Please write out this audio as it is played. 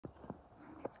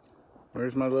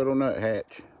Where's my little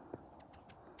nuthatch?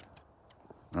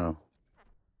 Oh.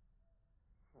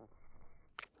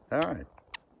 Hi.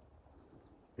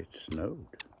 It snowed.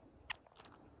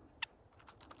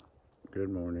 Good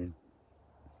morning.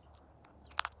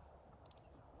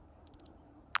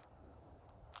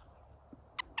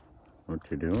 What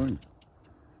you doing?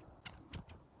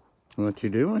 What you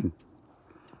doing?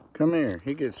 Come here.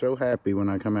 He gets so happy when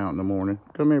I come out in the morning.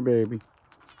 Come here, baby.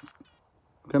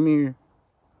 Come here.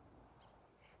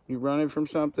 You running from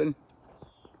something?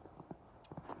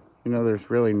 You know, there's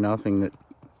really nothing that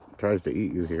tries to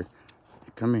eat you here.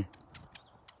 Come here.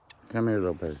 Come here,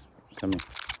 little bird. Come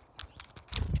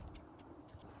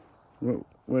here.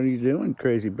 What are you doing,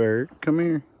 crazy bird? Come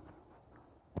here.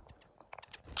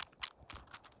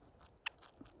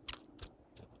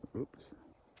 Oops.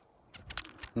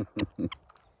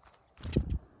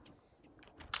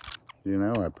 You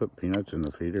know, I put peanuts in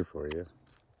the feeder for you.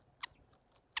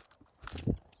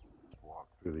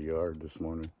 Walked through the yard this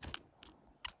morning.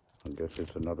 I guess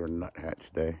it's another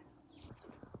nuthatch day.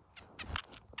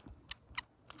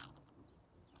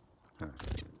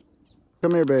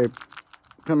 Come here, babe.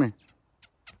 Come here.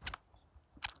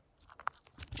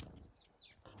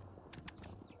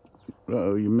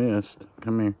 Uh-oh, you missed.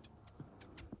 Come here.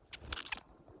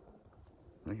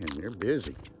 Man, you're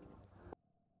busy.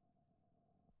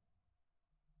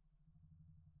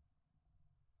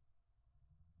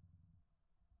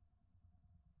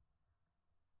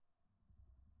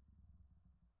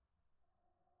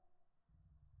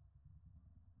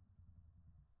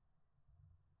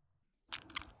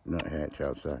 Nuthatch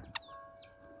outside.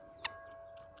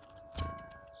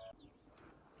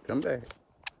 Come back.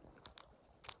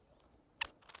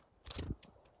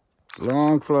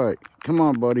 Long flight. Come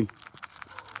on, buddy.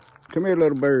 Come here,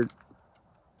 little bird.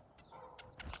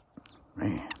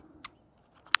 Man.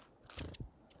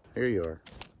 Here you are.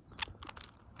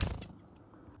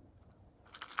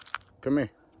 Come here.